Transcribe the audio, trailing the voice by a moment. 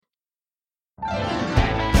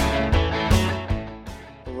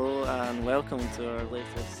and welcome to our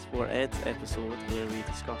latest Sport Ed episode where we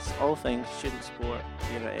discuss all things student sport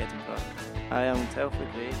here at Edinburgh. I am Telford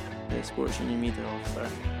Gray, the Sports Union Media Officer,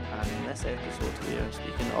 and in this episode we are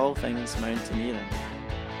speaking all things mountaineering.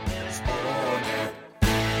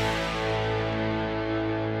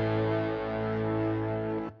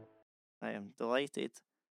 I am delighted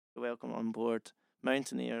to welcome on board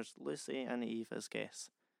mountaineers Lucy and Eve as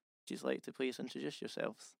guests. Would you like to please introduce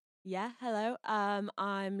yourselves? Yeah, hello.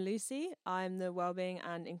 I'm Lucy. I'm the Wellbeing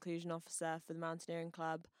and Inclusion Officer for the Mountaineering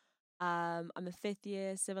Club. I'm a fifth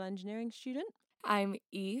year civil engineering student. I'm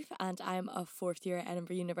Eve and I'm a fourth year at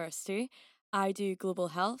Edinburgh University. I do global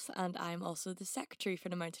health and I'm also the secretary for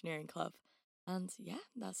the Mountaineering Club. And yeah,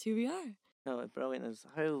 that's who we are. No, brilliant.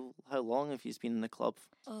 How long have you been in the club?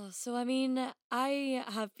 I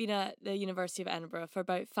have been at the University of Edinburgh for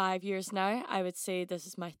about 5 years now. I would say this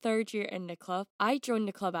is my third year in the club. I joined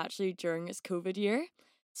the club actually during its COVID year.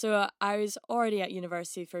 So I was already at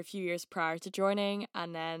university for a few years prior to joining,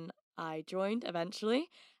 and then I joined eventually.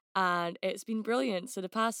 And it's been brilliant. So the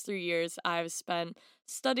past 3 years I've spent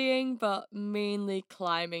studying, but mainly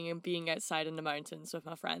climbing and being outside in the mountains with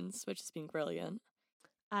my friends, which has been brilliant.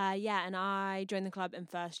 And I joined the club in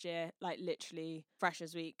first year, like literally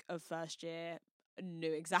freshers week of first year.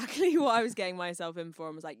 Knew exactly what I was getting myself in for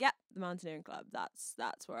and was like, yep, the Mountaineering Club, that's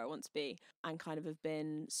where I want to be. And kind of have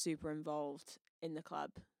been super involved in the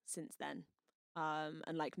club since then.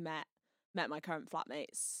 And like met my current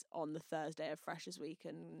flatmates on the Thursday of freshers week,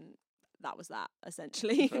 and that was that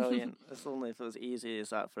essentially. Brilliant. It's only if it was easy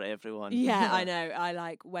as that for everyone. Yeah, I know. I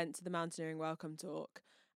like went to the Mountaineering welcome talk,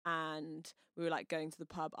 and we were like going to the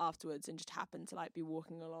pub afterwards and just happened to like be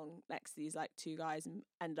walking along next to these like two guys and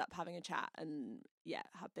ended up having a chat, and yeah,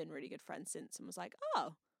 have been really good friends since, and was like,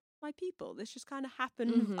 oh, my people, this just kind of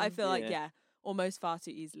happened. Mm-hmm. I feel like almost far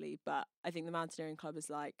too easily, but I think the Mountaineering Club is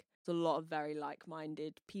like, it's a lot of very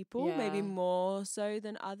like-minded people, maybe more so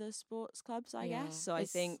than other sports clubs, I guess. So I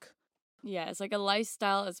think it's like a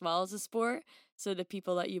lifestyle as well as a sport. So the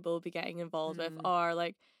people that you will be getting involved with are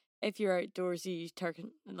like, if you're outdoorsy,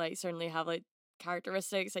 you certainly have like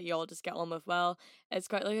characteristics that you all just get on with well. It's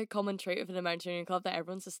quite like a common trait within the Mountaineering Club that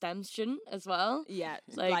everyone's a STEM student as well. Yeah,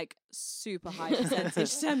 like super high percentage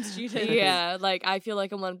STEM students. Yeah, like I feel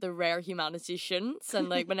like I'm one of the rare humanities students, and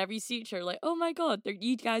like whenever you see each other, like, oh my god,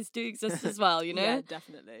 you guys do exist as well, you know? Yeah,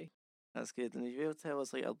 definitely. That's good. And you able to tell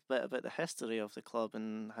us like a bit about the history of the club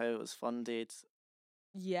and how it was funded?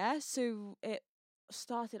 Yeah, so it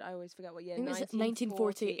started, I always forget what year. I think it was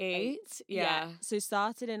 1948. Yeah. So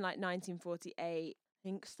started in like 1948. I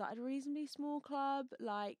think started a reasonably small club,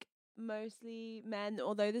 like mostly men,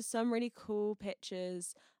 although there's some really cool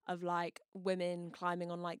pictures of like women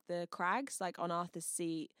climbing on like the crags, like on Arthur's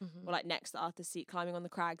Seat, or like next to Arthur's Seat, climbing on the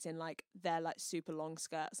crags in like their like super long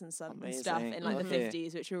skirts and stuff in like the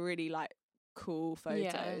 50s, which were really like cool photos.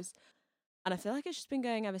 Yeah. And I feel like it's just been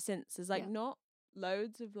going ever since. There's like not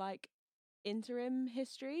loads of like interim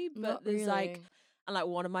history, but not there's really. like, and like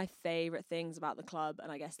one of my favorite things about the club,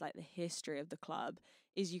 and I guess like the history of the club,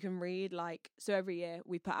 is you can read like, so every year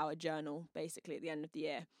we put out a journal basically at the end of the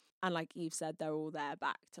year, and like Eve said, they're all there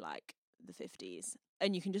back to like the 50s,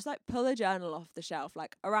 and you can just like pull a journal off the shelf,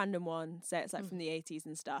 like a random one, say it's like from the 80s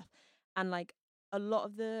and stuff, and like a lot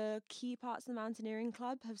of the key parts of the Mountaineering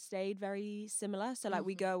Club have stayed very similar. So like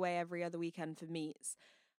we go away every other weekend for meets,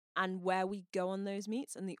 and where we go on those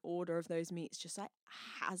meets and the order of those meets just like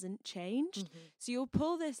hasn't changed. So you'll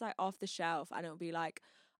pull this like off the shelf and it'll be like,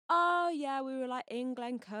 oh yeah, we were like in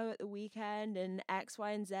Glencoe at the weekend and X,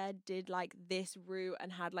 Y, and Z did like this route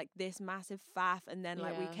and had like this massive faff, and then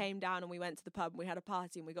like we came down and we went to the pub and we had a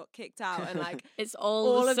party and we got kicked out, and like it's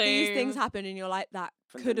all of these things happen, and you're like, that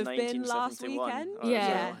could have been last weekend.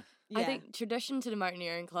 Yeah. I think tradition to the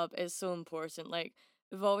Mountaineering Club is so important. Like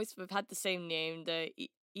we've had the same name, the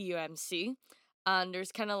EUMC, and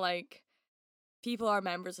there's kind of like people are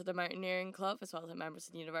members of the Mountaineering Club as well as members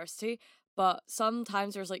of the university, but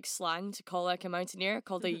sometimes there's like slang to call like a mountaineer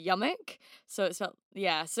called a yummick. So it's felt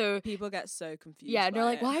so people get so confused. Yeah, and they're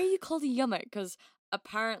like, why are you called a yummick? Because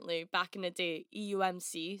apparently back in the day,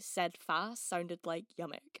 EUMC said fast sounded like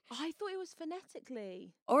yummick. I thought it was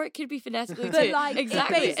phonetically, or it could be phonetically but too. Like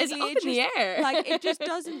exactly, it's up in the air. Like it just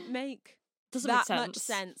doesn't make that much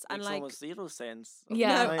sense, and makes like almost zero sense.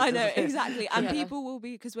 Yeah, no, I know exactly. And people will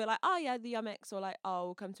be, because we're like, oh yeah, the yummicks, or like, oh,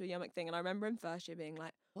 we'll come to a yummick thing. And I remember in first year being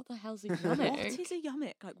like, what the hell's a yummick? What is a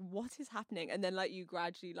yummick? Like, what is happening? And then like you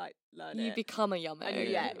gradually like learn you it. become a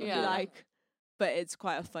yummick. And like but it's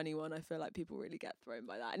quite a funny one. I feel like people really get thrown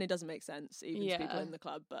by that, and it doesn't make sense even to people in the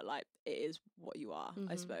club, but like it is what you are,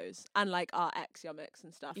 I suppose. And like our ex-yummicks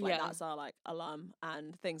and stuff, like that's our like alum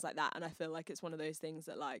and things like that, and I feel like it's one of those things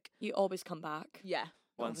that like you always come back. Yeah.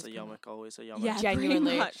 Once a yummick, always a yummick. Yeah,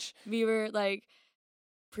 genuinely. much. We were like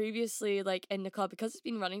previously like in the club, because it's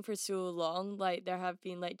been running for so long, like there have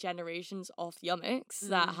been like generations of yummicks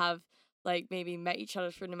that have like maybe met each other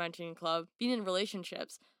through the mountaineering club, been in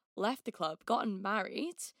relationships, left the club, gotten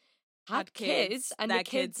married, had kids, and their the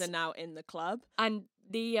kids are now in the club, and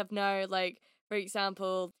they have now, like, for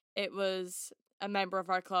example, it was a member of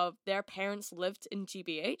our club, their parents lived in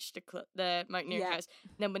GBH, the Mountaineering house.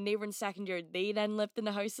 And then when they were in second year, they then lived in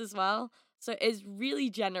the house as well. So it's really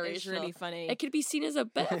generational. It's really funny. It could be seen as a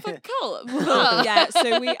bit of a cult. Yeah,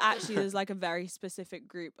 so we actually, there's like a very specific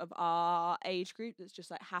group of our age group that's just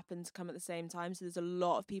like happened to come at the same time. So there's a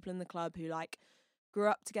lot of people in the club who like grew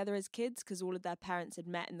up together as kids because all of their parents had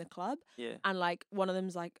met in the club. Yeah. And like one of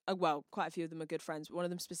them's like, well, quite a few of them are good friends, but one of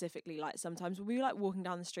them specifically, like sometimes we'll be like walking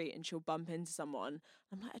down the street and she'll bump into someone.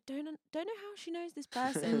 I'm like, I don't know how she knows this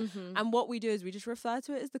person. And what we do is we just refer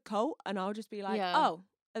to it as the cult, and I'll just be like, oh,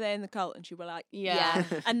 are they in the cult? And she'll be like, yeah.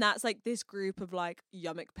 And that's like this group of like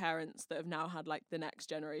yummick parents that have now had like the next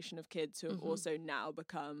generation of kids who have also now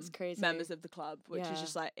become members of the club, which is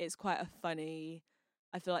just like, it's quite a funny.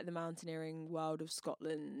 I feel like the mountaineering world of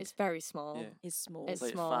Scotland, it's very small. Yeah. Is small. It's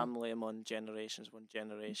like small. family among generations.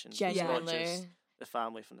 Genuinely. It's not just the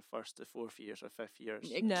family from the 1st to 4th years or 5th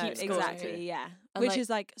years. No, exactly, yeah. And which like, is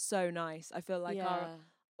like so nice. I feel like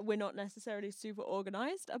we're not necessarily super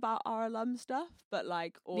organised about our alum stuff, but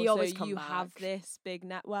like also you have this big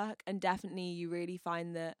network, and definitely you really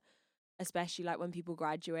find that, especially like when people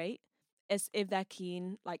graduate, if they're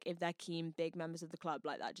keen big members of the club,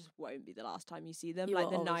 like that just won't be the last time you see them. You like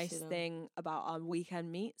will the nice see them. thing about our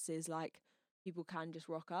weekend meets is like people can just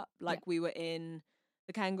rock up. Like we were in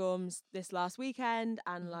the Cairngorms this last weekend,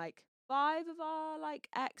 and like 5 of our like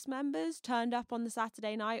ex-members turned up on the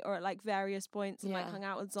Saturday night or at like various points and like hung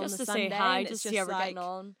out with us on the just to Sunday. say hi, and just it's see how we're like, getting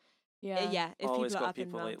on. If always people are got up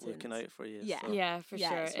people in like mountains. looking out for you. Yeah, so. Yeah, for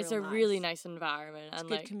sure. It's a real really nice. nice environment. It's and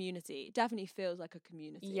good like community. It definitely feels like a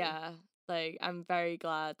community. Yeah, like I'm very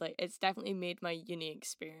glad. Like it's definitely made my uni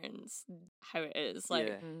experience how it is.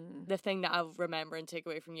 Like the thing that I'll remember and take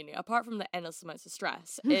away from uni, apart from the endless amounts of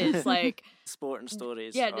stress, is like sport and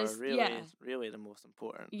stories are really the most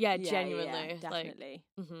important. Yeah, genuinely, definitely.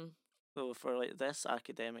 Like, So for like this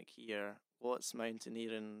academic year, what's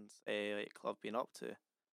Mountaineering's like club been up to?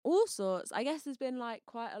 All sorts. I guess there's been like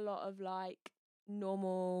quite a lot of like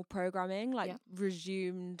normal programming, like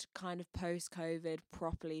resumed kind of post-COVID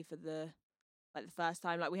properly for the first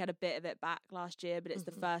time. Like we had a bit of it back last year, but it's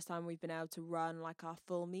the first time we've been able to run like our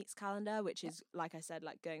full meets calendar, which is, like I said,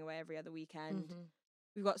 like going away every other weekend.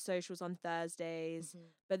 We've got socials on Thursdays,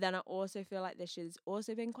 but then I also feel like this year's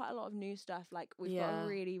also been quite a lot of new stuff. Like we've got a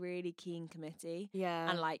really, really keen committee,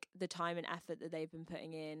 and like the time and effort that they've been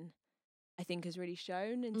putting in, I think has really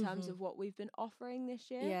shown in terms of what we've been offering this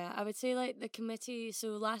year. Yeah, I would say like the committee,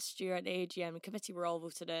 so last year at the AGM, the committee were all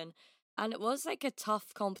voted in, and it was like a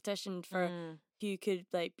tough competition for who could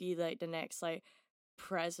like be like the next like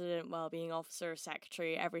president, wellbeing officer,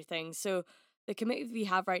 secretary, everything. So the committee we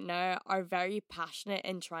have right now are very passionate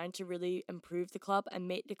in trying to really improve the club and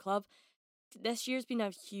make the club. This year's been a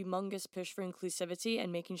humongous push for inclusivity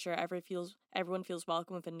and making sure everyone feels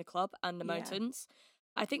welcome within the club and the mountains.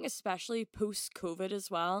 I think especially post-COVID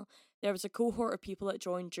as well, there was a cohort of people that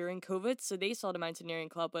joined during COVID, so they saw the Mountaineering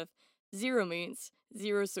Club with 0 meets,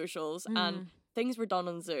 0 socials, and things were done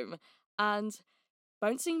on Zoom. And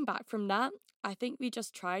bouncing back from that, I think we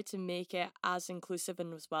just tried to make it as inclusive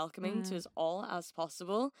and as welcoming to us all as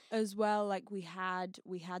possible. As well, like we had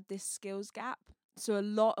this skills gap. So a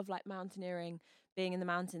lot of like mountaineering, being in the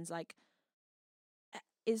mountains, like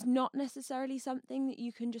is not necessarily something that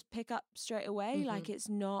you can just pick up straight away. Like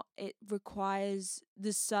it requires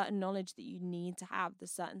the certain knowledge that you need to have, the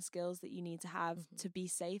certain skills that you need to have to be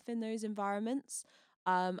safe in those environments.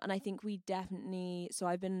 And I think we definitely,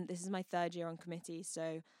 this is my 3rd year on committee.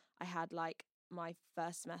 So I had like my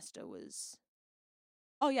first semester was,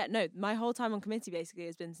 my whole time on committee basically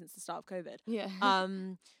has been since the start of COVID. Yeah.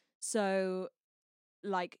 So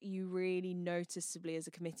like you really noticeably as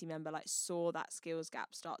a committee member like saw that skills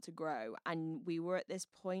gap start to grow, and we were at this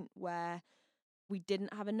point where we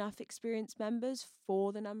didn't have enough experienced members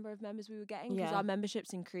for the number of members we were getting, because Yeah. our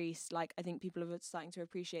memberships increased. Like, I think people are starting to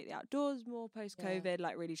appreciate the outdoors more post-COVID,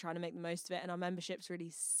 like really trying to make the most of it, and our membership's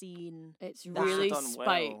really seen It's that. really done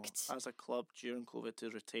spiked. well as a club during COVID to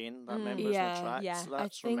retain that Mm. members Yeah. and attract. Yeah. So I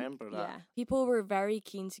let's think- remember that. Yeah. People were very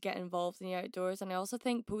keen to get involved in the outdoors, and I also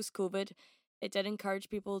think post-COVID it did encourage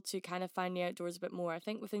people to kind of find the outdoors a bit more. I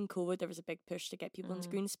think within COVID there was a big push to get people into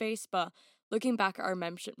green space, but looking back at our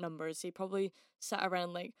membership numbers, they probably sat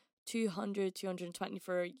around like 200, 220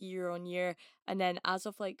 for year on year, and then as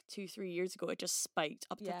of like 2-3 years ago it just spiked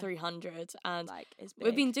up to Yeah. 300, and Like, it's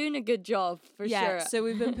we've been big. doing a good job for sure. So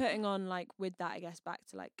we've been putting on, like, with that, I guess, back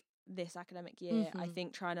to like this academic year, I Mhm.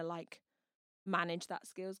 think trying to like manage that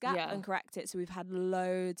skills gap Yeah. and correct it. So we've had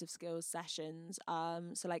loads of skills sessions.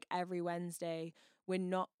 So like every Wednesday,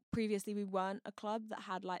 previously we weren't a club that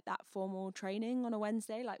had like that formal training on a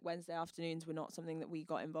Wednesday. Like Wednesday afternoons were not something that we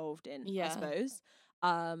got involved in, I Yeah. suppose.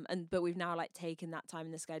 But we've now like taken that time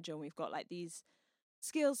in the schedule, and we've got like these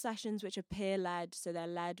skills sessions which are peer led, so they're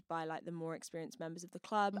led by like the more experienced members of the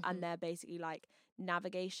club, Mhm. and they're basically like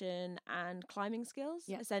navigation and climbing skills,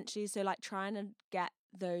 Yeah. essentially. So like trying to get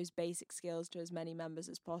those basic skills to as many members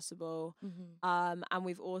as possible. Mhm. And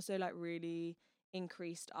we've also like really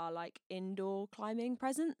increased our like indoor climbing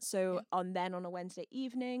presence. So Yeah. on a Wednesday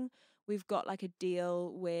evening, we've got like a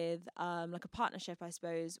deal with like a partnership, I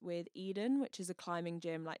suppose, with Eden, which is a climbing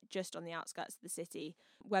gym like just on the outskirts of the city,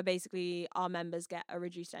 where basically our members get a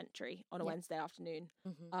reduced entry on a Yeah. Wednesday afternoon.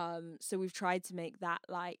 Mhm. So we've tried to make that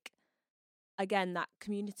like, again, that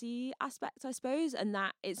community aspect, I suppose, and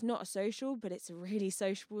that it's not a social, but it's a really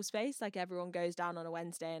sociable space. Like everyone goes down on a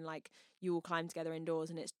Wednesday and like you all climb together indoors,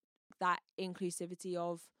 and it's that inclusivity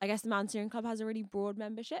of, I guess the Mountaineering Club has a really broad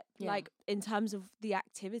membership, Yeah. like in terms of the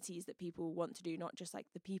activities that people want to do, not just like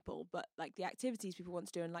the people, but like the activities people want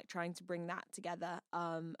to do, and like trying to bring that together,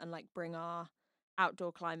 and like bring our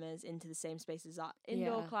outdoor climbers into the same space as our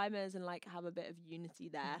indoor Yeah. climbers, and like have a bit of unity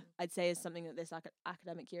there. Mhm. I'd say is something that this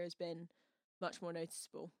academic year has been much more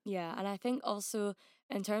noticeable. Yeah, and I think also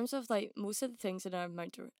in terms of like most of the things in our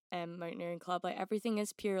mountaineering club, like everything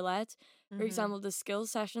is peer led. For example, the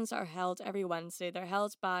skills sessions are held every Wednesday. They're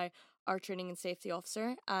held by our training and safety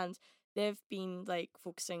officer, and they've been like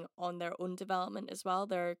focusing on their own development as well.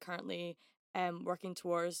 They're currently working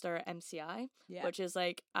towards their MCI, Yeah. which is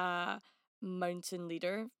like a mountain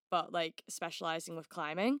leader, but like specializing with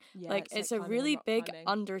climbing. Yeah, Like it's a climbing and really rock big climbing.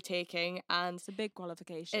 undertaking, and It's a big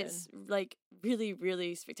qualification. it's like really,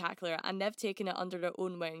 really spectacular, and they've taken it under their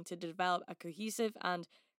own wing to develop a cohesive and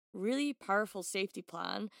really powerful safety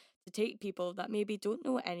plan to take people that maybe don't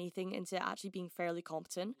know anything into actually being fairly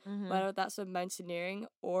competent, whether that's with mountaineering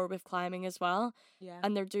or with climbing as well. Yeah.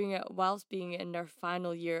 And they're doing it whilst being in their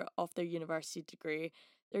final year of their university degree.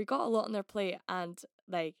 They've got a lot on their plate, and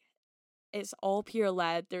like it's all peer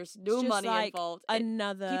led. There's no It's just money like involved.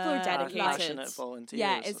 another people are dedicated. Passionate volunteers.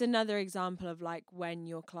 Yeah, it's another example of like when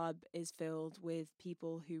your club is filled with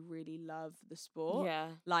people who really love the sport.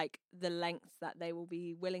 Yeah. Like the lengths that they will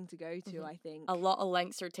be willing to go to, Mhm. I think. A lot of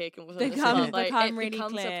lengths are taken within this become club. Like, become it really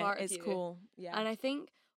becomes clear. a part of It's you. cool. Yeah. And I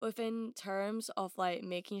think within terms of like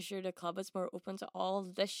making sure the club is more open to all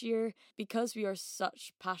this year, because we are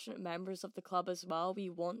such passionate members of the club as well, we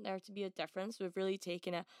want there to be a difference. We've really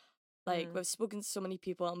taken it, like we've spoken to so many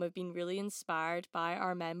people, and we've been really inspired by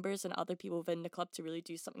our members and other people within the club to really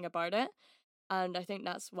do something about it. And I think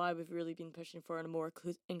that's why we've really been pushing for a more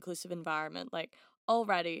inclusive environment. Like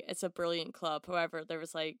already it's a brilliant club, however there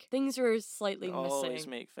was like things were slightly We always missing.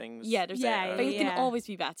 make things Yeah, there's Yeah, things yeah. can always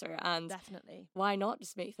be better, and Definitely. why not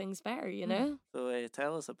just make things better, you know? So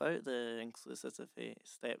tell us about the inclusivity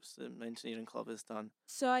steps the Mountaineering Club has done.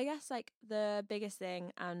 So I guess like the biggest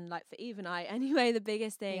thing, and like for Eve and I anyway, the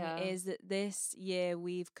biggest thing Yeah. is that this year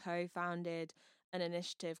we've co-founded an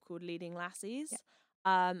initiative called Leading Lassies.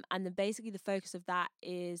 And basically the focus of that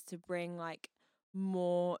is to bring like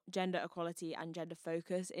more gender equality and gender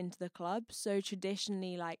focus into the club. So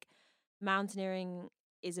traditionally, like mountaineering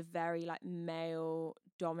is a very like male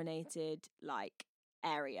dominated like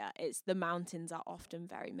area. It's the mountains are often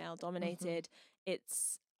very male dominated.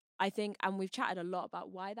 It's, I think, and we've chatted a lot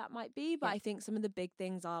about why that might be, but Yeah. I think some of the big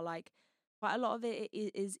things are like quite a lot of it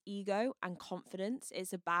is ego and confidence.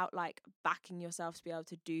 It's about like backing yourself to be able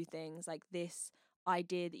to do things, like this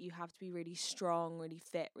idea that you have to be really strong, really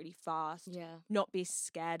fit, really fast, Yeah. not be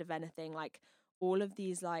scared of anything. Like all of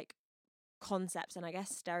these like concepts and I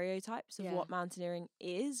guess stereotypes of Yeah. what mountaineering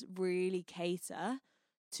is really cater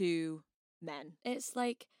to men. It's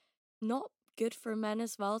like not good for men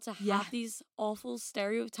as well to Yeah. have these awful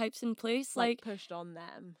stereotypes in place. Like pushed on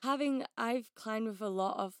them. I've climbed with a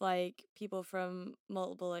lot of like people from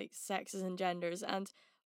multiple like sexes and genders, and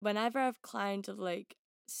whenever I've climbed with like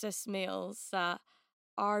cis males that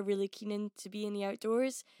are really keen to be in the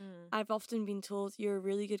outdoors, I've often been told you're a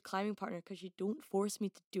really good climbing partner because you don't force me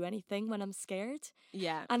to do anything when I'm scared.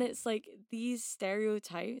 Yeah. And it's like these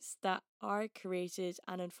stereotypes that are created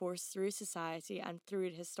and enforced through society and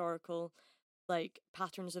through historical like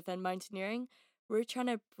patterns within mountaineering. We're trying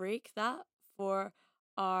to break that for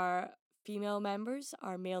our female members,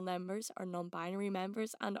 our male members, our non-binary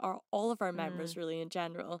members, and all of our members really in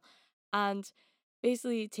general. And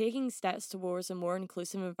basically taking steps towards a more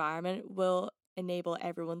inclusive environment will enable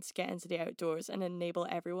everyone to get into the outdoors and enable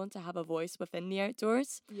everyone to have a voice within the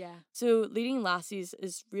outdoors. Yeah. So leading Lassies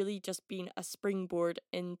is really just being a springboard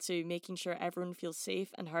into making sure everyone feels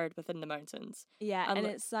safe and heard within the mountains. Yeah, and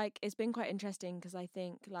it's like it's been quite interesting because I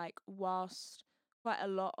think like whilst quite a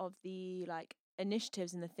lot of the like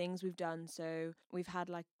initiatives and the things we've done, so we've had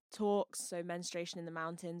like talks, so menstruation in the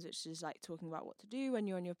mountains, which is like talking about what to do when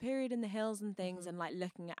you're on your period in the hills and things, and like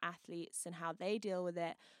looking at athletes and how they deal with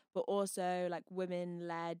it, but also like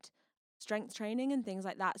women-led strength training and things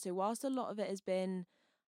like that. So whilst a lot of it has been,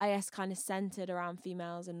 I guess, kind of centered around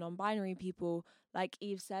females and non-binary people, like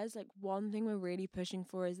Eve says, like one thing we're really pushing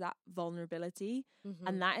for is that vulnerability,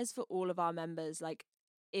 and that is for all of our members. Like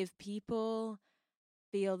if people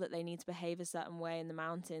feel that they need to behave a certain way in the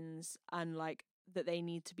mountains and like that they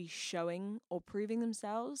need to be showing or proving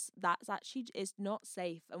themselves, that's actually, it's not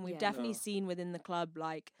safe. And we've definitely seen within the club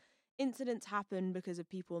like incidents happen because of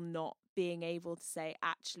people not being able to say,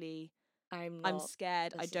 actually, I'm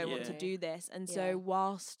scared, I don't want to do this. And so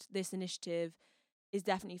whilst this initiative is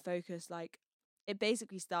definitely focused, like it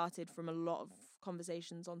basically started from a lot of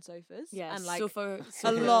conversations on sofas, and like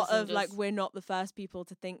a lot of like, we're not the first people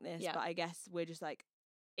to think this, but I guess we're just like,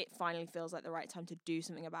 it finally feels like the right time to do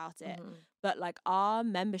something about it. But like our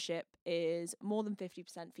membership is more than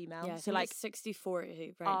 50% female, so like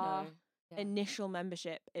 60-40 right our now. initial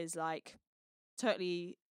membership is like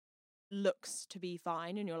totally looks to be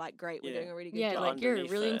fine, and you're like, great, we're doing a really good job. Like you're a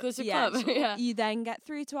really inclusive club. You then get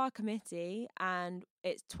through to our committee and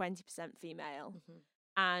it's 20% female,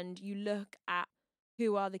 and you look at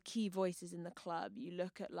who are the key voices in the club, you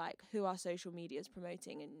look at like who our social media is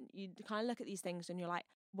promoting, and you kind of look at these things and you're like,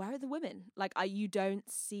 where are the women? Like you don't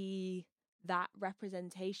see that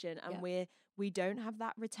representation, and we don't have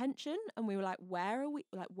that retention, and we were like, where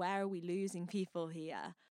are we losing people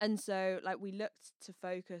here? And so like we looked to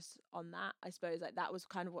focus on that. I suppose like that was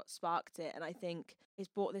kind of what sparked it, and I think it's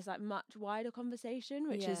brought this like much wider conversation,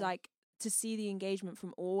 which is like, to see the engagement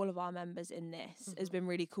from all of our members in this has been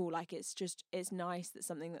really cool. Like it's nice that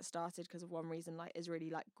something that started because of one reason like is really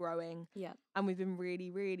like growing. And we've been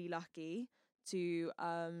really, really lucky to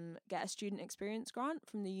get a student experience grant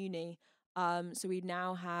from the uni. So we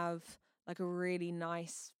now have like a really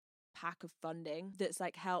nice pack of funding that's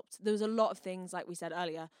like helped. There was a lot of things, like we said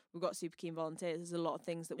earlier, we've got super keen volunteers. There's a lot of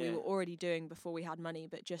things that we were already doing before we had money,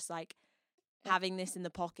 but just like having this in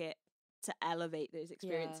the pocket to elevate those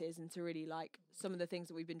experiences and to really like some of the things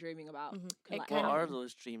that we've been dreaming about. What are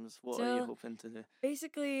those dreams? What are you hoping to do?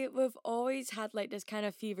 Basically, we've always had like this kind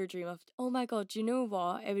of fever dream of, oh my god, do you know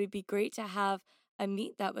what? It would be great to have a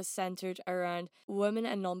meet that was centered around women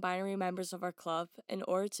and non-binary members of our club in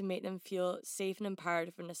order to make them feel safe and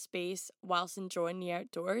empowered in a space whilst enjoying the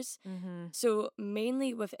outdoors. So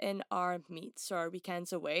mainly within our meets or our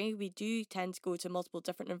weekends away, we do tend to go to multiple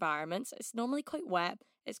different environments. It's normally quite wet,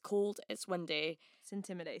 it's cold, it's windy. It's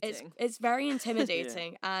intimidating. It's very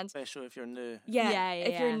intimidating. And especially if you're new.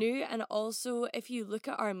 If you're new, and also if you look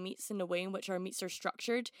at our meets and the way in which our meets are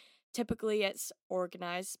structured, typically it's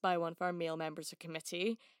organised by one of our male members of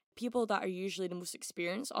committee. People that are usually the most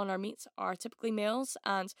experienced on our meets are typically males,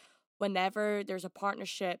 and whenever there's a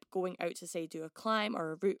partnership going out to say do a climb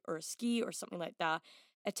or a route or a ski or something like that,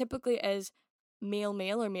 it typically is male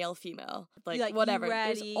or male female, like whatever.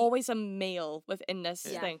 There's always a male within this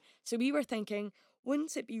thing. So we were thinking,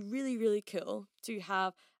 wouldn't it be really, really cool to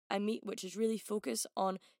have a meet which is really focused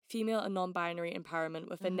on female and non-binary empowerment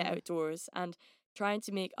within the outdoors and trying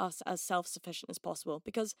to make us as self-sufficient as possible,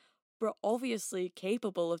 because we're obviously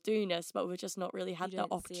capable of doing this, but we've just not really had the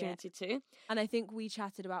opportunity to. And I think we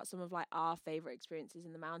chatted about some of like our favourite experiences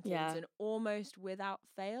in the mountains, and almost without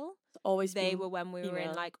fail, they were when we were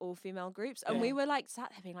in like all female groups, and we were like sat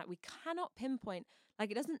there being like, we cannot pinpoint,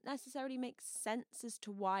 like it doesn't necessarily make sense as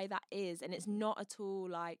to why that is, and it's not at all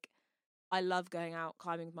like, I love going out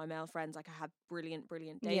climbing with my male friends, like I have brilliant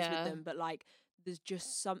days with them, but like there's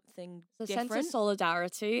just something The different. sense of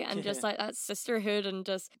solidarity and just like that sisterhood and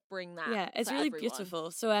just Bring that. yeah, it's for really everyone.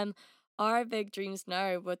 beautiful. So our big dreams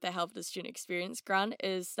now with the help of the student experience grant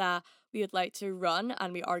is that we would like to run,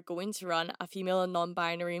 and we are going to run, a female and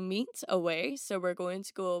non-binary meet away. So we're going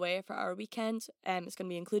to go away for our weekend. It's going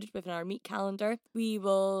to be included within our meet calendar. We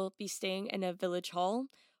will be staying in a village hall,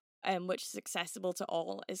 which is accessible to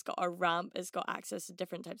all. It's got a ramp, it's got access to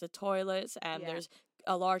different types of toilets, and there's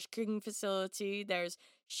a large cooking facility, there's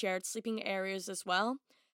shared sleeping areas as well.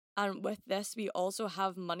 And with this, we also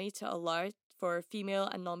have money to allow for female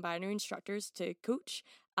and non-binary instructors to coach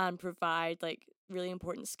and provide like really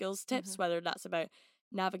important skills tips, whether that's about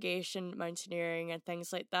navigation, mountaineering, and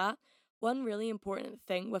things like that. One really important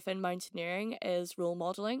thing within mountaineering is role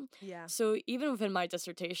modeling. Yeah. So even within my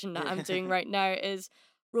dissertation that I'm doing right now is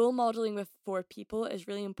role modeling for people is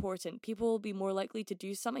really important. People will be more likely to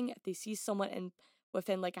do something if they see someone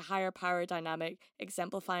within like a higher power dynamic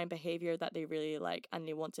exemplifying behavior that they really like and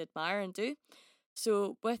they want to admire and do.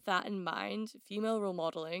 So with that in mind, female role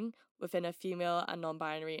modeling within a female and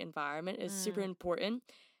non-binary environment is super important.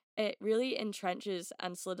 It really entrenches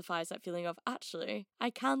and solidifies that feeling of, actually, I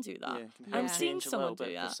can do that. I'm seeing someone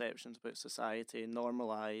do that. Perceptions about society,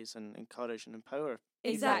 normalise and encourage and empower.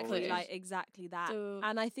 Exactly. Exactly that. So,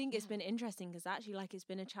 and I think it's been interesting because actually like it's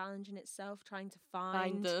been a challenge in itself trying to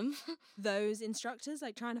find them. Those instructors,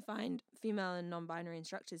 like trying to find female and non-binary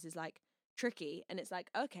instructors is like tricky, and it's like,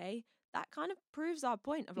 okay, that kind of proves our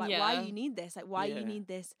point of like why you need this, like why you need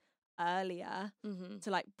this earlier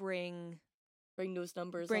to like bring those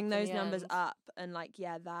numbers up and like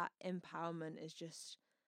that empowerment is just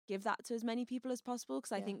give that to as many people as possible,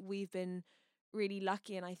 because I think we've been really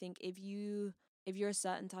lucky, and I think if you're a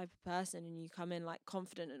certain type of person and you come in like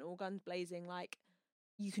confident and all guns blazing, like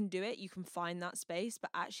you can do it, you can find that space,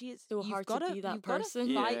 but actually it's so hard to be that person.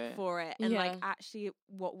 You've got to fight for it, and like actually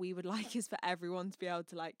what we would like is for everyone to be able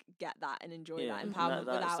to like get that and enjoy that empowerment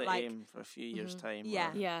that's without the like aim for a few years time.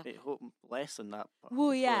 I hope less than that.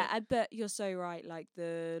 Well, but you're so right. Like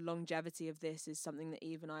the longevity of this is something that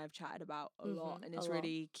Eve and I have chatted about a lot, and it's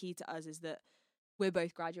really key to us is that we're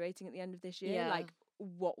both graduating at the end of this year. Like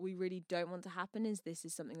what we really don't want to happen is this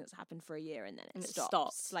is something that's happened for a year and then it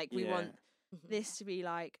stops. Like we want this to be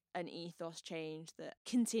like an ethos change that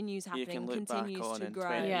continues happening, you can look continues back on to in grow.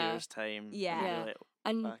 20 years time.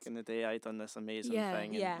 And back in the day, I done this amazing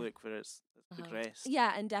thing, and look where it's progressed.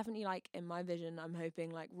 Yeah, and definitely like in my vision, I'm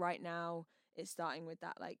hoping like right now it's starting with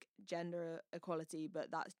that like gender equality,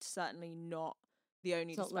 but that's certainly not the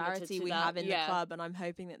only disparity we have in the club. And I'm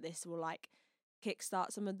hoping that this will like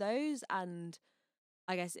kickstart some of those. And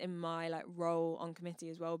I guess in my like role on committee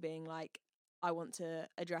as well, being like I want to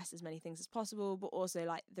address as many things as possible, but also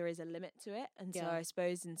like there is a limit to it. And so I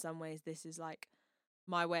suppose in some ways this is like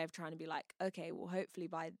my way of trying to be like, okay, well hopefully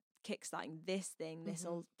by kickstarting this thing, this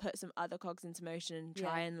will put some other cogs into motion and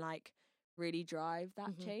try and like really drive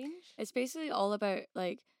that change. It's basically all about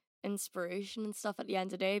like inspiration and stuff at the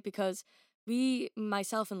end of the day, because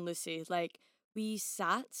myself and Lucy, like we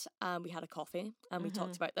sat and we had a coffee and we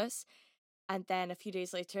talked about this. And then a few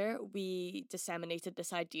days later, we disseminated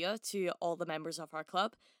this idea to all the members of our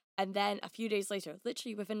club. And then a few days later,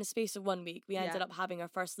 literally within the space of 1 week, we ended up having our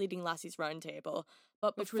first Leading Lassies roundtable.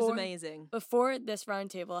 Which was amazing. Before this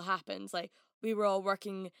roundtable happened, like we were all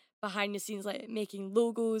working behind the scenes, like making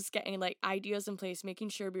logos, getting like ideas in place, making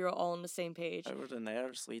sure we were all on the same page. How were the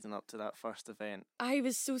nerves leading up to that first event? I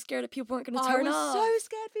was so scared that people weren't going to turn up. I was so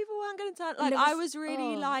scared people weren't going to turn up. Like I was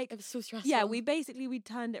really like, it was so stressful. Yeah, we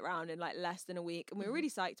turned it around in like less than a week, and we were really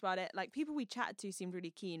psyched about it. Like people we chatted to seemed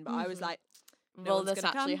really keen, but I was like, this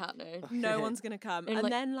actually happening. No one's gonna come. And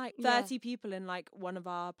then like 30 people in like one of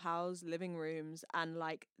our pals' living rooms, and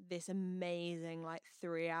like this amazing like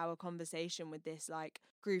 3-hour conversation with this like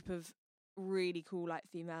group of really cool like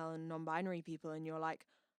female and non-binary people, and you're like,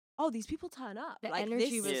 oh, these people turn up. The like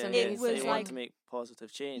energy was amazing. It was they like want to make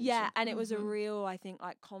positive change. Yeah, and it was a real, I think,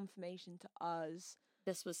 like confirmation to us.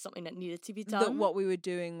 This was something that needed to be done. That what we were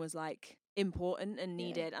doing was like important and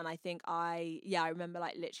needed. And I think I remember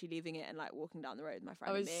like literally leaving it and like walking down the road with my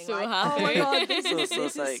friend. I was being so like, happy. Oh my god, this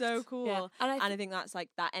so is so cool. Yeah. And I think that's like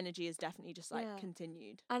that energy is definitely just like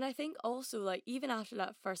continued. And I think also like even after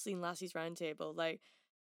that first Lean Lassies roundtable, like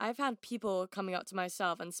I've had people coming up to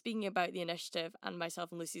myself and speaking about the initiative and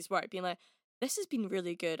myself and Lucy's work, being like, this has been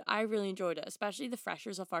really good. I really enjoyed it, especially the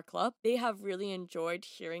freshers of our club. They have really enjoyed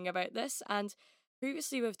hearing about this. And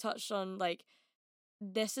previously we've touched on like,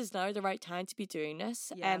 this is now the right time to be doing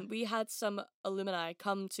this. And we had some alumni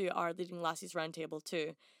come to our Leading Lassies roundtable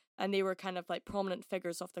too. And they were kind of like prominent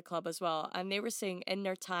figures of the club as well. And they were saying in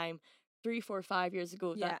their time 3, 4, 5 years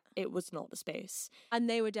ago Yeah. that it was not the space. And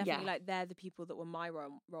they were definitely Yeah. like, they're the people that were my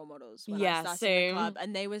role models when Yeah, I started same. the club.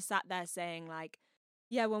 And they were sat there saying like,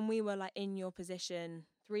 yeah, when we were like in your position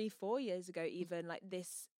 3, 4 years ago, even like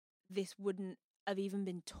this wouldn't have even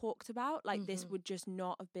been talked about. Like this would just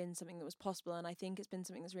not have been something that was possible. And I think it's been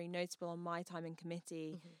something that's really noticeable on my time in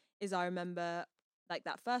committee is I remember like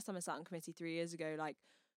that first time I sat on committee 3 years ago, like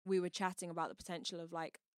we were chatting about the potential of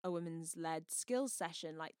like a women's led skills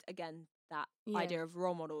session, like again, that idea of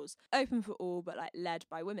role models, open for all, but like led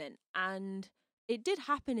by women. And it did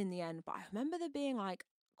happen in the end, but I remember there being like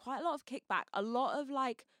quite a lot of kickback, a lot of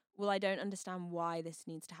like, well, I don't understand why this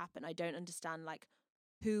needs to happen. I don't understand like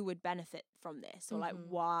who would benefit from this or like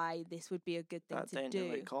why this would be a good thing to do.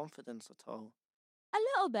 Like confidence at all. A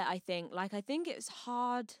little bit, I think. Like, I think it's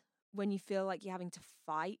hard when you feel like you're having to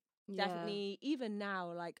fight. Yeah. Definitely, even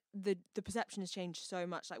now, like the perception has changed so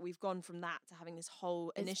much. Like we've gone from that to having this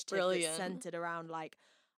whole initiative brilliant. that's centered around like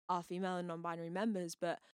our female and non-binary members,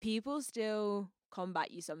 but people still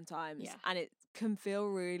combat you sometimes, and it can feel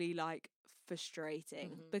really like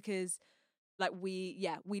frustrating because like we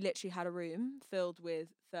literally had a room filled with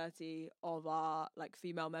 30 of our like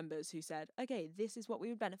female members who said, okay, this is what we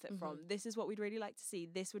would benefit from, this is what we'd really like to see,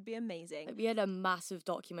 this would be amazing. Like, we had a massive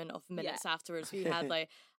document of minutes afterwards. We had like,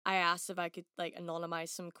 I asked if I could like anonymize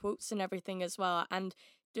some quotes and everything as well, and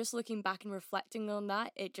just looking back and reflecting on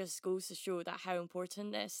that, it just goes to show that how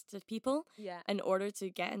important it is to people. In order to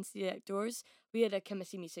get into the outdoors. We had a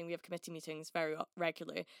committee meeting. We have committee meetings very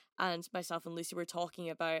regularly, and myself and Lucy were talking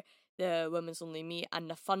about the women's only meet and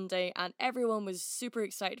the funding, and everyone was super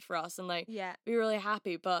excited for us and like we were really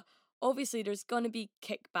happy. But obviously there's gonna be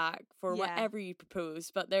kickback for whatever you propose,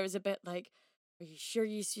 but there was a bit like, are you sure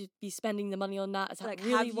you should be spending the money on that? Is that like,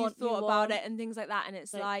 really have you thought about it and things like that? And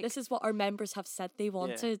it's like this is what our members have said they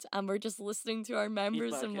wanted, and we're just listening to our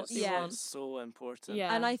members feedback and what is they want. so important.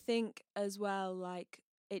 And I think as well, like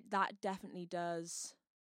that definitely does,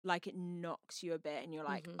 like it knocks you a bit, and you're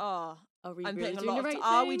like, oh, are we I'm really putting a doing lot the of right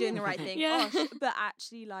are we thing? doing the right thing? Yeah. But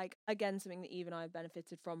actually, like, again, something that Eve and I have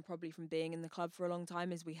benefited from probably from being in the club for a long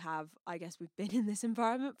time is we've been in this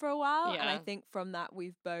environment for a while, and I think from that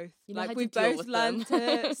we've both we've both learned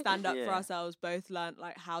to stand up for ourselves, both learned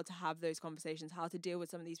like how to have those conversations, how to deal with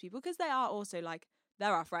some of these people, because they are also like,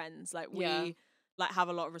 they're our friends, like we like have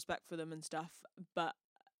a lot of respect for them and stuff, but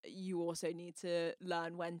you also need to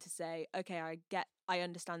learn when to say, okay, I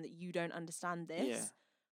understand that you don't understand this,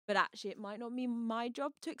 but actually it might not be my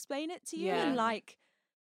job to explain it to you. And like,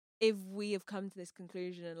 if we have come to this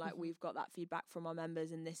conclusion and like we've got that feedback from our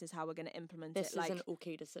members and this is how we're going to implement this it, like is an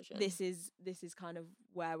okay decision. This is kind of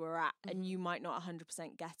where we're at, and you might not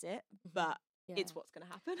 100% get it, but it's what's going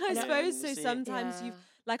to happen, I suppose. So sometimes you've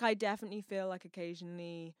like, I definitely feel like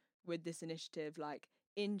occasionally with this initiative, like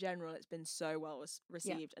in general, it's been so well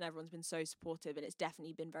received and everyone's been so supportive, and it's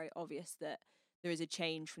definitely been very obvious that there is a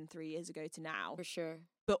change from 3 years ago to now. For sure.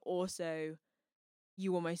 But also,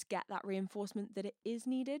 you almost get that reinforcement that it is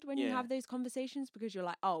needed when you have those conversations, because you're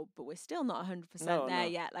like, oh, but we're still not 100% there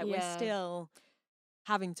yet. Like, we're still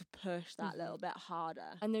having to push that little bit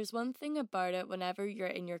harder. And there's one thing about it, whenever you're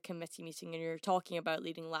in your committee meeting and you're talking about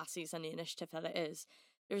leading Lassies and the initiative that it is,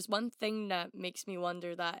 there's one thing that makes me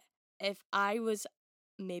wonder that if I was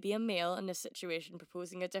maybe a male in this situation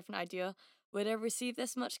proposing a different idea, would I receive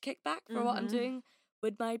this much kickback for what I'm doing?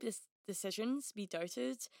 Would my decisions be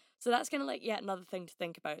doubted? So that's kind of like yet another thing to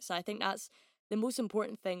think about. So I think that's the most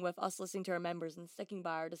important thing with us listening to our members and sticking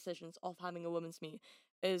by our decisions of having a women's meet,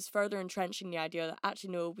 is further entrenching the idea that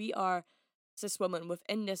actually, no, we are cis women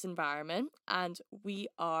within this environment, and we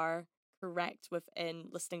are correct within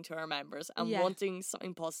listening to our members and wanting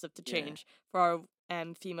something positive to change for our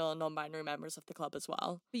female and non-binary members of the club as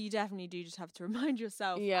well. But you definitely do just have to remind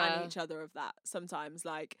yourself and each other of that sometimes.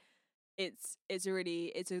 Like, it's a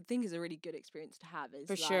really good experience to have, is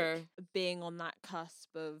for like sure being on that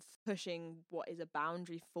cusp of pushing what is a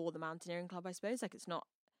boundary for the Mountaineering Club, I suppose. Like, it's not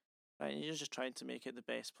right, you're just trying to make it the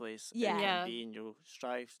best place it Yeah. can be, and you'll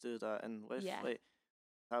strive to do that. And with like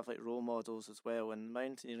have like role models as well. And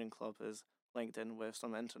Mountaineering Club is linked in with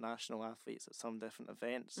some international athletes at some different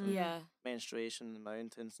events. And menstruation in the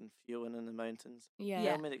mountains and fueling in the mountains.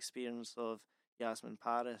 Tell me the experience of Yasmin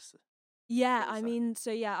Paris. I mean,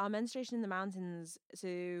 so our menstruation in the mountains.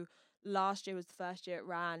 So last year was the first year it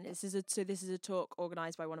ran. This is a talk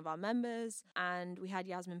organised by one of our members, and we had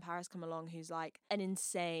Yasmin Paris come along, who's like an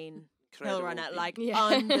insane hill runner, like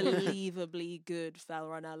unbelievably good fell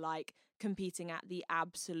runner, like competing at the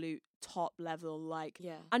absolute top level, like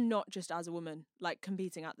and not just as a woman, like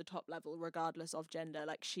competing at the top level regardless of gender.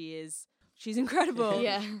 Like, she's incredible.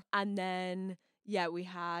 And then Yeah, we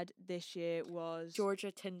had this year was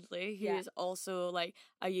Georgia Tindley, who Yeah. is also like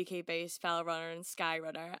a UK-based fellow runner and sky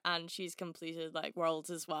runner, and she's completed like worlds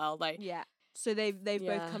as well. Like, Yeah. So they've both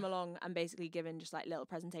Yeah. come along and basically given just like little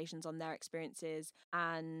presentations on their experiences,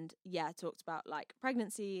 and talked about like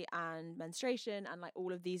pregnancy and menstruation and like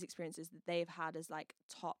all of these experiences that they've had as like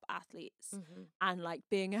top athletes, and like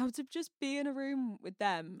being able to just be in a room with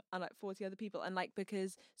them and like 40 other people, and like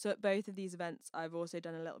because so at both of these events I've also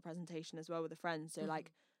done a little presentation as well with a friend, so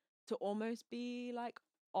like to almost be like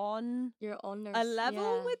on you're on a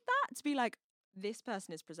level with that, to be like, this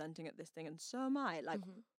person is presenting at this thing and so am I, like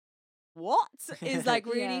what is like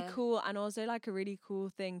really Yeah. cool, and also like a really cool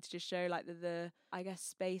thing to just show like the I guess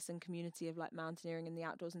space and community of like mountaineering in the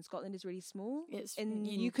outdoors in Scotland is really small. It's And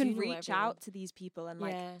you you do can know reach everyone. out to these people and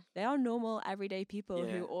like Yeah. they are normal everyday people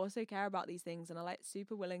Yeah. who also care about these things and are like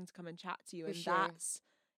super willing to come and chat to you, For and sure. that's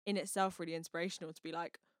in itself really inspirational to be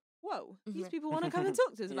like, whoa, these Mhm. people want to come and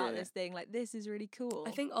talk to us about Yeah. this thing, like this is really cool.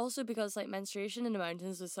 I think also because like menstruation in the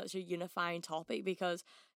mountains was such a unifying topic, because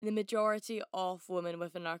the majority of women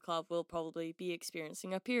within our club will probably be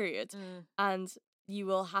experiencing a period, and you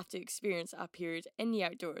will have to experience a period in the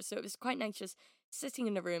outdoors. So it was quite nice just sitting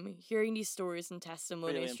in a room, hearing these stories and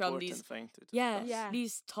testimonies Really from important these thing to discuss. Yeah.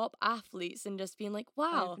 these top athletes, and just being like,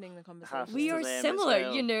 wow, opening the Happens conversation. we to are them as similar,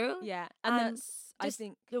 well. you know? Yeah, and And that's I just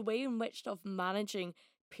think the way in which of managing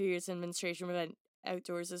periods and menstruation within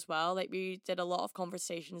outdoors as well. Like, we did a lot of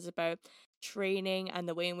conversations about training, and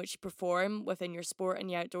the way in which you perform within your sport and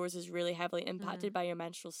the outdoors is really heavily impacted by your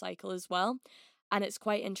menstrual cycle as well. And it's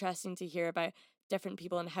quite interesting to hear about different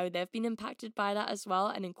people and how they've been impacted by that as well,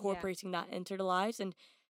 and incorporating that into their lives, and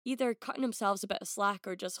either cutting themselves a bit of slack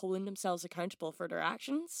or just holding themselves accountable for their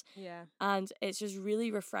actions. yeah. And it's just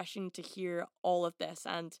really refreshing to hear all of this.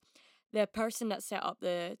 And the person that set up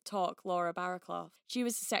the talk, Laura Barraclough, she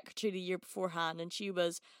was the secretary the year beforehand, and she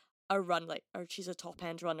was she's a top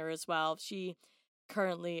end runner as well. She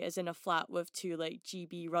currently is in a flat with two like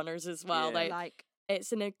GB runners as well. Yeah. Like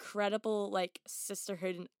It's an incredible like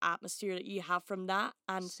sisterhood and atmosphere that you have from that.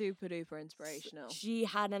 And super duper inspirational. she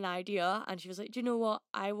had an idea, and she was like, do you know what?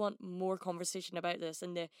 I want more conversation about this.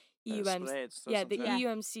 And the It spreads, the doesn't it?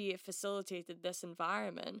 EUMC facilitated this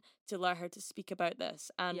environment to allow her to speak about this.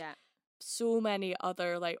 And Yeah. so many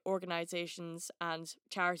other like organizations and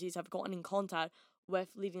charities have gotten in contact with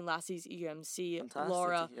Leading Lassies EUMC, Fantastic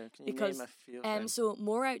Laura, to hear. Can you because name a few of them? so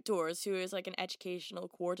More Outdoors, who is like an educational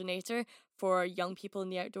coordinator for young people in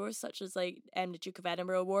the outdoors, such as like the Duke of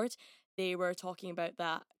Edinburgh Award, they were talking about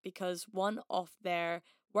that because one of their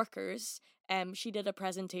workers, she did a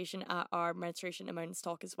presentation at our Menstruation in Mountains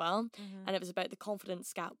talk as well, and it was about the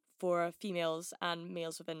confidence gap for females and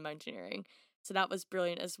males within mountaineering. So that was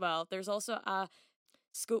brilliant as well. There's also a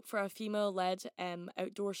scope for a female-led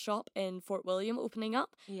outdoor shop in Fort William opening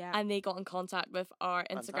up, Yeah. and they got in contact with our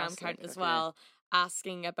Instagram account Fantastic, as okay. well,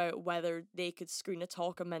 asking about whether they could screen a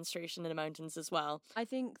talk on menstruation in the mountains as well. I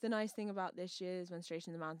think the nice thing about this year's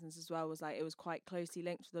Menstruation in the Mountains as well was like it was quite closely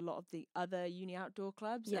linked with a lot of the other uni outdoor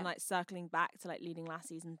clubs, Yeah. and like circling back to like Leading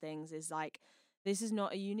Lassies and things is like this is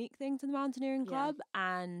not a unique thing to the Mountaineering Yeah. Club,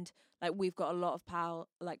 and like we've got a lot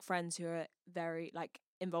of friends who are very like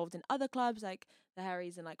involved in other clubs like the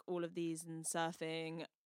Harrys and like all of these, and surfing,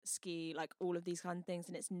 ski, like all of these kind of things,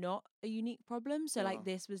 and it's not a unique problem. So like No.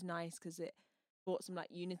 this was nice because it brought some like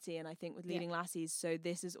unity, and I think with Yeah. Leading Lassies, so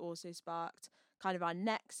this has also sparked kind of our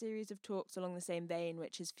next series of talks along the same vein,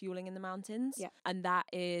 which is Fueling in the Mountains. Yeah. And that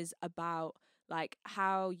is about like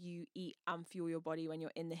how you eat and fuel your body when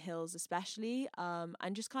you're in the hills especially,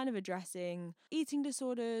 and just kind of addressing eating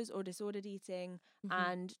disorders or disordered eating,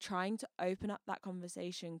 and trying to open up that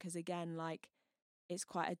conversation, because again, like it's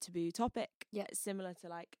quite a taboo topic, Yeah. similar to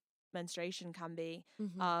like menstruation can be.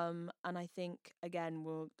 Mhm. And I think again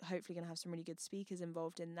we're hopefully gonna have some really good speakers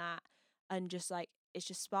involved in that, and just like it's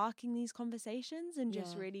just sparking these conversations and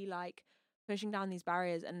just Yeah. really like pushing down these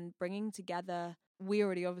barriers and bringing together. We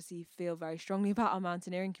already obviously feel very strongly about our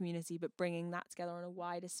mountaineering community, but bringing that together on a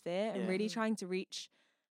wider sphere and Yeah. really trying to reach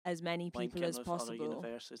as many people Linking as with other possible.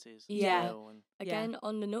 universities Yeah. as well. And Again,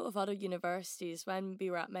 on the note of other universities, when we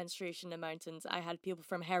were at Menstruation in the Mountains, I had people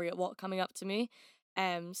from Heriot Watt coming up to me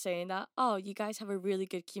saying that, oh, you guys have a really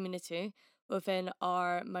good community within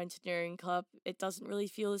our mountaineering club. It doesn't really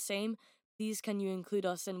feel the same. Please, can you include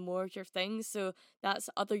us in more of your things? So that's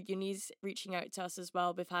other unis reaching out to us as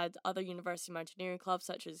well. We've had other university mountaineering clubs,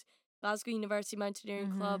 such as Glasgow University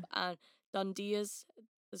Mountaineering Club and Dundee as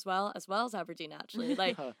well as Aberdeen, actually.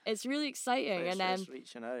 Like, it's really exciting. it's And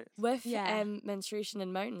reaching out. with Yeah. Menstruation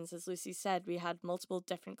in Mountains, as Lucy said, we had multiple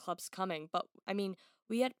different clubs coming. But I mean,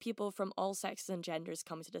 we had people from all sexes and genders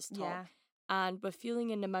come to this talk. Yeah. And with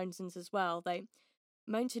fueling in the mountains as well, like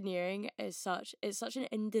mountaineering is such an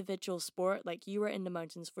individual sport. Like you are in the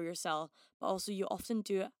mountains for yourself, but also you often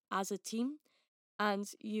do it as a team. And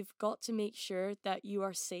you've got to make sure that you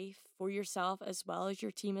are safe for yourself as well as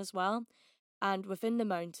your team as well. And within the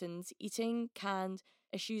mountains,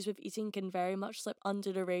 issues with eating can very much slip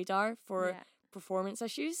under the radar for performance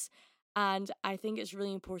issues. And I think it's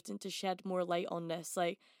really important to shed more light on this.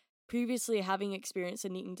 Like previously having experienced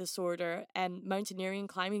an eating disorder, and mountaineering and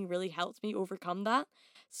climbing really helped me overcome that.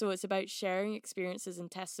 So it's about sharing experiences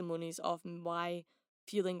and testimonies of why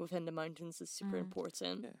fueling within the mountains is super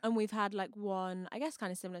important. Yeah. And we've had like one, I guess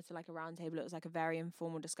kind of similar to like a round table. It was like a very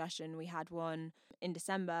informal discussion. We had one in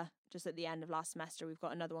December, just at the end of last semester. We've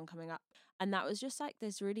got another one coming up. And that was just like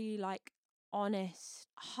this really like honest,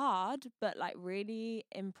 hard, but like really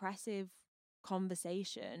impressive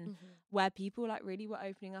conversation where people like really were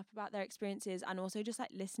opening up about their experiences and also just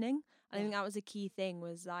like listening. I think that was a key thing,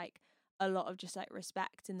 was like a lot of just like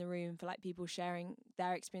respect in the room for like people sharing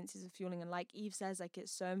their experiences of fueling. And like Eve says, like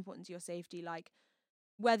it's so important to your safety, like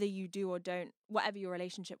whether you do or don't, whatever your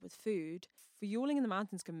relationship with food, fueling in the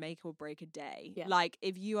mountains can make or break a day. Like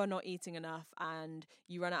if you are not eating enough and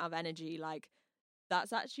you run out of energy, like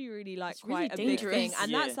that's actually really like it's quite really a big thing.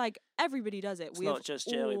 And Yeah. that's like everybody does it. It's not just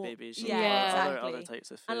jelly babies. Exactly. Other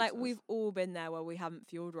types of food. And like we've all been there where we haven't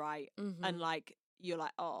fueled right, Mm-hmm. and like you're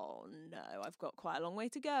like, oh no, I've got quite a long way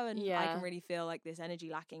to go, and I can really feel like this energy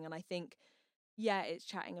lacking. And I think it's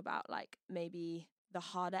chatting about like maybe the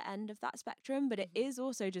harder end of that spectrum, but it is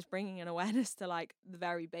also just bringing an awareness to like the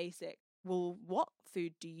very basic, well, what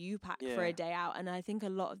food do you pack for a day out? And I think a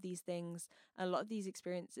lot of these things, a lot of these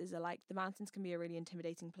experiences are like, the mountains can be a really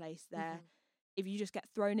intimidating place there. If you just get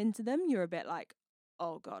thrown into them, you're a bit like,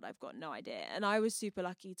 oh God, I've got no idea. And I was super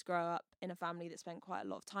lucky to grow up in a family that spent quite a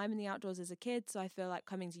lot of time in the outdoors as a kid. So I feel like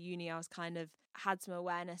coming to uni, I was kind of had some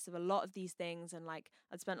awareness of a lot of these things, and like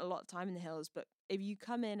I'd spent a lot of time in the hills. But if you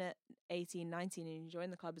come in at 18, 19 and you join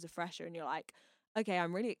the club as a fresher and you're like, okay,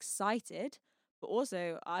 I'm really excited, but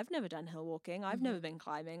also I've never done hill walking, I've never been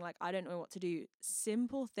climbing, like I don't know what to do.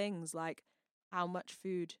 Simple things like how much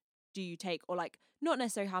food do you take, or like not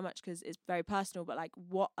necessarily how much because it's very personal, but like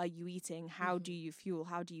what are you eating, how do you fuel,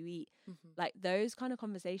 how do you eat, like those kind of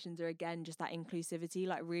conversations are again just that inclusivity,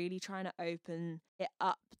 like really trying to open it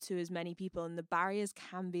up to as many people. And the barriers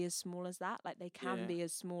can be as small as that, like they can be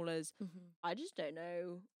as small as I just don't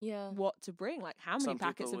know what to bring, like how many Some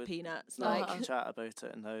packets people of peanuts, like like chat about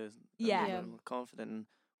it and how they're more confident. And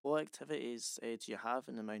what activities do you have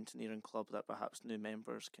in the mountaineering club that perhaps new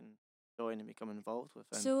members can join and become involved with?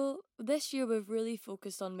 So this year we've really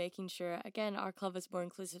focused on making sure, again, our club is more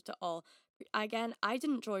inclusive to all. Again, I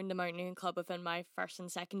didn't join the mountaineering club within my first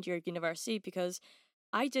and second year of university because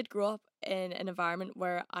I did grow up in an environment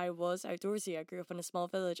where I was outdoorsy. I grew up in a small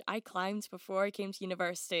village. I climbed before I came to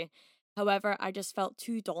university. However, I just felt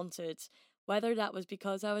too daunted. Whether that was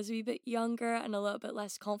because I was a wee bit younger and a little bit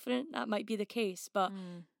less confident, that might be the case. But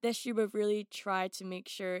this year we've really tried to make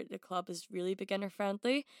sure the club is really beginner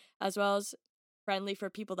friendly, as well as friendly for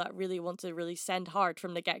people that really want to really send hard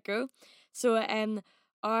from the get-go. So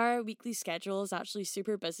our weekly schedule is actually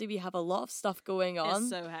super busy. We have a lot of stuff going on. It's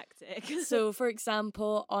so hectic. So for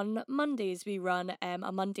example, on Mondays we run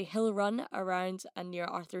a Monday hill run around and near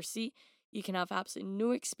Arthur's Seat. You can have absolutely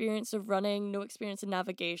no experience of running, no experience in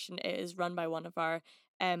navigation. It is run by one of our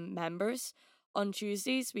members. On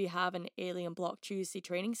Tuesdays, we have an Alien Block Tuesday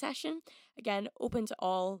training session. Again, open to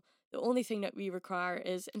all. The only thing that we require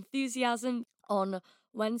is enthusiasm. On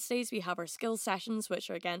Wednesdays, we have our skills sessions, which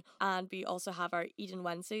are again, and we also have our Eden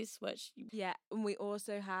Wednesdays, which... Yeah, and we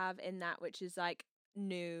also have in that, which is like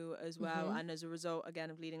new as well, and as a result again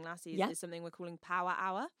of leading Lassies, is something we're calling Power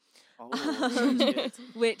Hour,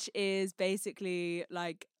 which is basically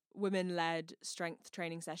like women-led strength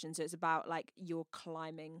training session. So it's about like your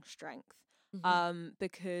climbing strength,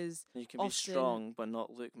 because you can be strong but not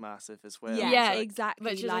look massive as well. Yeah, exactly,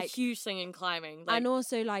 which is like, a huge thing in climbing. And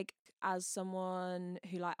also like, as someone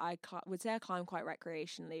who like would say I climb quite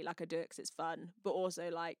recreationally, like I do it because it's fun, but also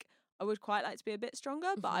like I would quite like to be a bit stronger,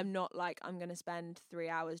 but I'm not like I'm going to spend 3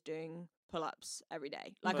 hours doing pull-ups every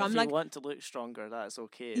day. Like well, I'm if like, you want to look stronger, that's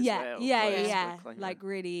okay as well. Yeah. Like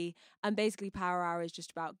really, and basically Power Hour is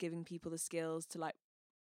just about giving people the skills to like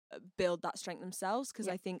build that strength themselves, because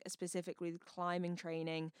I think specifically with climbing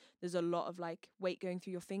training, there's a lot of like weight going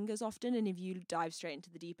through your fingers often, and if you dive straight into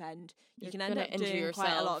the deep end, you can end up doing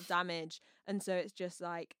quite a lot of damage. And so it's just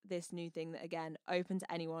like this new thing that again, open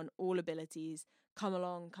to anyone, all abilities, come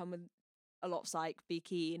along, come with a lot of psych, be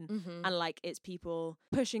keen. Mm-hmm. And like it's people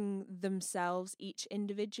pushing themselves each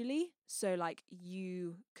individually. So like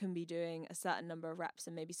you can be doing a certain number of reps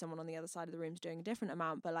and maybe someone on the other side of the room is doing a different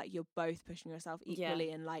amount, but like you're both pushing yourself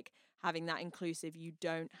equally. And like having that inclusive, you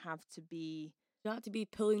don't have to be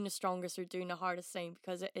pulling the strongest or doing the hardest thing,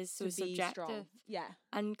 because it is so subjective. Strong. Yeah.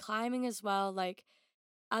 And climbing as well, like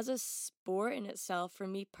as a sport in itself, for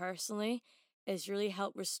me personally, is really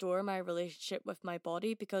helped restore my relationship with my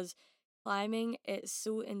body, because climbing, it's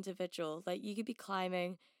so individual. Like you could be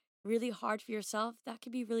climbing really hard for yourself, that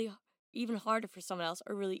could be really even harder for someone else,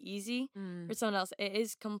 or really easy for someone else. It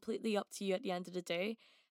is completely up to you at the end of the day.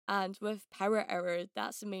 And with power hour,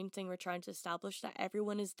 that's the main thing we're trying to establish, that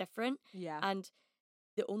everyone is different. Yeah. And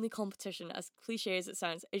the only competition, as cliche as it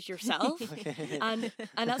sounds, is yourself. and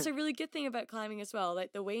that's a really good thing about climbing as well.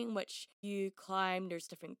 Like the way in which you climb, there's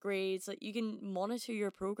different grades. Like you can monitor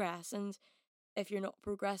your progress, and if you're not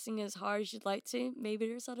progressing as hard as you'd like to, maybe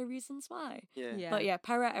there's other reasons why. Yeah. But yeah,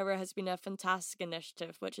 Power Hour has been a fantastic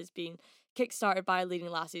initiative, which has been kickstarted by Leading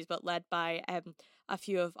Lassies, but led by a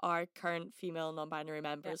few of our current female non-binary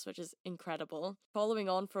members, which is incredible. Following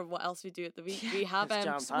on from what else we do at the week, we have we're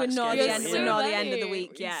not the end of the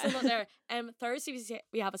week yet. Still not there. Thursday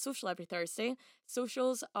we have a social every Thursday.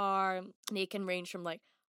 Socials are, they can range from like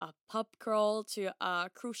a pub crawl to a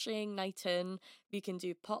crocheting night in. We can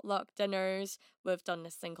do potluck dinners. We've done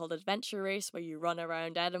this thing called Adventure Race where you run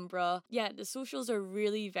around Edinburgh. Yeah, the socials are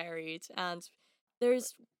really varied, and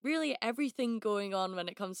there's really everything going on when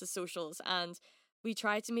it comes to socials, and we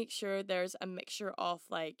try to make sure there's a mixture of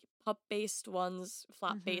like pub-based ones,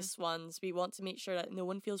 flat-based ones. We want to make sure that no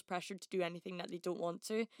one feels pressured to do anything that they don't want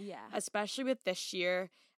to. Yeah. Especially with this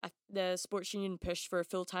year, the sports union pushed for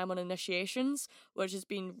full-time on initiations, which has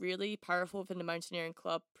been really powerful within the Mountaineering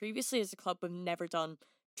Club. Previously, as a club, we've never done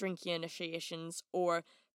drinking initiations or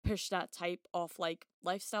push that type of like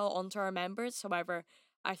lifestyle onto our members. However,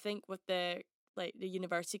 I think with the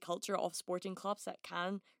university culture of sporting clubs, that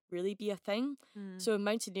can really be a thing. So in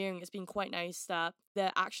Mountaineering, it's been quite nice that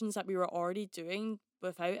the actions that we were already doing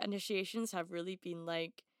without initiations have really been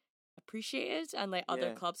like appreciated, and like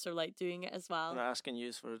other clubs are like doing it as well. And asking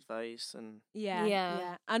you for advice and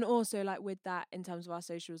yeah. And also like with that, in terms of our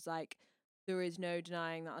socials, like there is no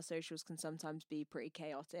denying that our socials can sometimes be pretty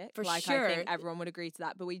chaotic. For like sure. I think everyone would agree to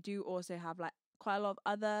that. But we do also have like quite a lot of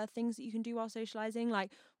other things that you can do while socializing.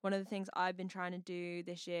 Like one of the things I've been trying to do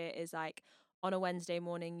this year is like on a Wednesday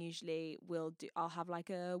morning, usually I'll have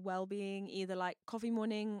like a well-being, either like coffee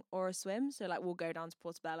morning or a swim. So like we'll go down to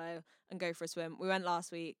Portobello and go for a swim. We went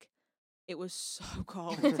last week. It was so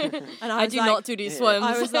cold. And I do not do these swims.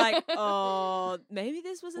 I was like, oh, maybe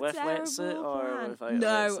this was a with terrible wetsuit plan. or without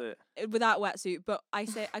No, wetsuit? without wetsuit. But I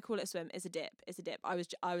call it a swim. It's a dip. I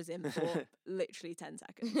was in for literally 10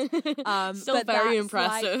 seconds. Still but very that's,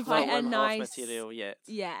 impressive. Like, quite Not a went off nice material yet.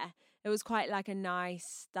 Yeah, it was quite like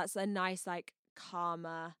that's a nice like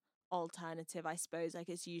calmer alternative, I suppose. Like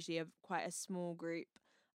it's usually quite a small group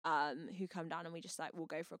who come down, and we just like we'll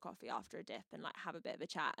go for a coffee after a dip and like have a bit of a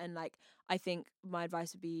chat. And like I think my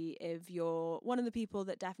advice would be, if you're one of the people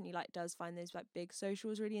that definitely like does find those like big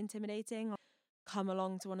socials really intimidating, come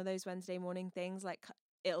along to one of those Wednesday morning things. Like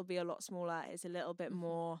it'll be a lot smaller, it's a little bit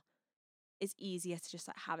more, it's easier to just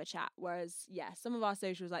like have a chat. Whereas some of our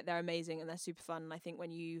socials, like they're amazing and they're super fun, and I think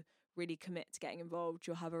when you really commit to getting involved,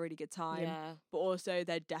 you'll have a really good time. But also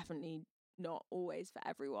they're definitely not always for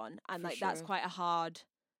everyone, and like that's quite a hard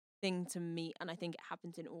thing to meet, and I think it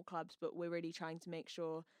happens in all clubs, but we're really trying to make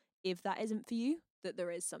sure if that isn't for you, that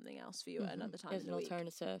there is something else for you at another time. There's in an the week.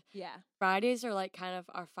 alternative. Yeah. Fridays are like kind of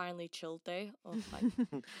our finally chilled day,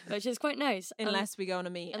 which is quite nice. Unless we go on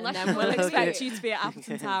a meet, and then we'll expect you to be at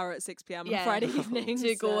Appleton Tower at 6 p.m. on Friday evening.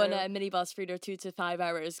 To go on a minibus for either 2 to 5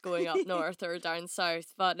 hours going up north or down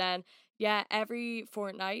south. But then, every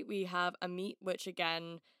fortnight we have a meet, which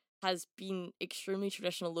again has been extremely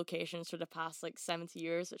traditional locations for the past like 70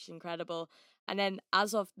 years, which is incredible. And then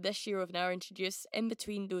as of this year, we've now introduced in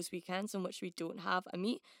between those weekends in which we don't have a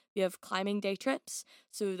meet, we have climbing day trips.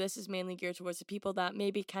 So this is mainly geared towards the people that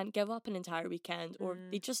maybe can't give up an entire weekend, or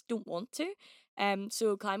they just don't want to.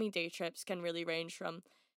 So climbing day trips can really range from,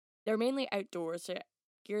 they're mainly outdoors, so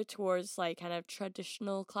geared towards like kind of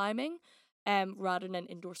traditional climbing, rather than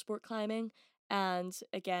indoor sport climbing. And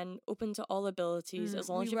again, open to all abilities, as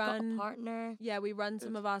long as you've got a partner. Yeah, we run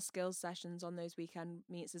some of our skills sessions on those weekend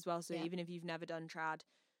meets as well. So even if you've never done trad,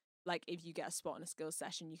 like if you get a spot on a skills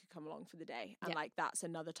session, you could come along for the day. And like that's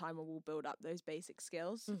another time where we'll build up those basic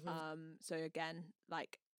skills. So again,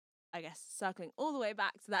 like I guess circling all the way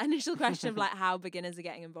back to that initial question of like how beginners are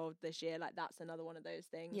getting involved this year, like that's another one of those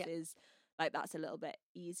things is like that's a little bit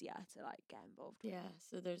easier to like get involved with. Yeah,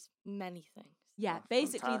 so there's many things. Yeah, Oh,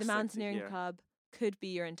 basically the fantastic to Mountaineering hear. Club could be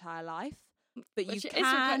your entire life, but Which you is for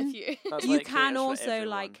quite a can few. That's you like can creators for also everyone.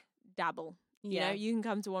 like dabble. You know, Yeah. you can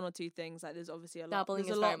come to one or two things. Like there's obviously a lot. Dabbling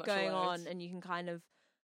There's is a very lot much going allowed. on, and you can kind of,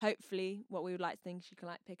 hopefully, what we would like to think is you can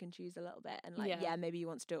like pick and choose a little bit, and like Yeah. maybe you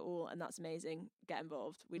want to do it all, and that's amazing. Get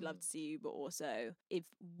involved. We'd love Mhm. to see you, but also if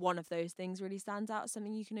one of those things really stands out as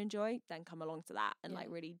something you can enjoy, then come along to that and Yeah. like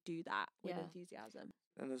really do that with Yeah. enthusiasm.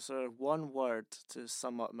 And is there one word to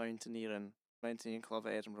sum up Mountaineering Club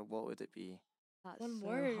at Edinburgh? What would it be? That's One so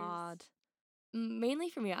word. hard. Mainly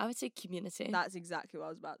for me, I would say community. That's exactly what I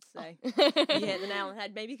was about to say. Oh. You hit the nail on the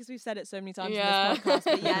head. Maybe because we've said it so many times Yeah. in this podcast,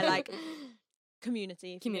 but yeah, like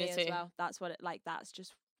community for me as Community. well. That's what it like. That's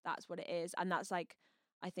what it is, and that's like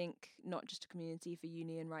I think not just a community for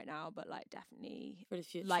Union right now, but like definitely For the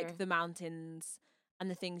future. like the mountains and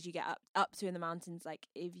the things you get up to in the mountains. Like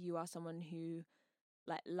if you are someone who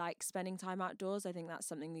like spending time outdoors, I think that's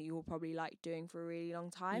something that you will probably like doing for a really long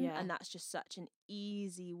time, Yeah. and that's just such an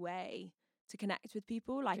easy way to connect with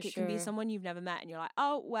people. Like For it can be sure. someone you've never met, and you're like,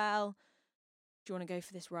 oh well, do you want to go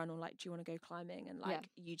for this run, or like do you want to go climbing, and like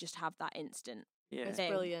you just have that instant Yeah. It's thing.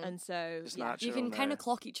 brilliant. And so It's yeah. natural. You can kind now. of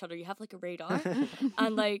clock each other. You have like a radar.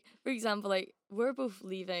 And like, for example, like we're both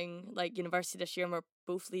leaving like university this year and we're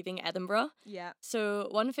both leaving Edinburgh. Yeah. So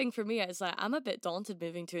one thing for me is like I'm a bit daunted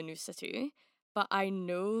moving to a new city, but I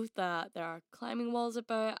know that there are climbing walls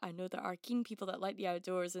about. I know there are keen people that like the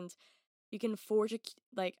outdoors, and you can forge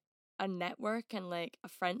like a network and like a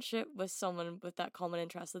friendship with someone with that common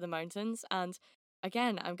interest of the mountains. And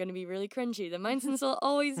again, I'm going to be really cringy. The mountains will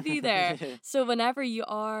always be there. So whenever you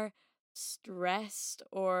are stressed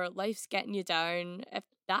or life's getting you down, if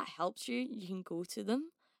that helps you, you can go to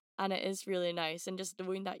them. And it is really nice. And just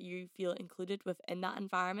knowing that you feel included within that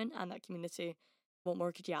environment and that community, what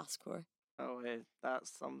more could you ask for? Oh, that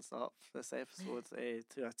sums up this episode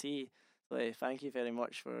to a T. So, thank you very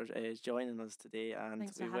much for joining us today, and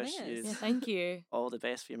Thanks we for having wish us. you Yeah, thank you. all the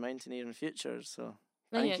best for your mountaineering future. So,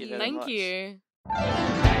 thank you very Thank much. you.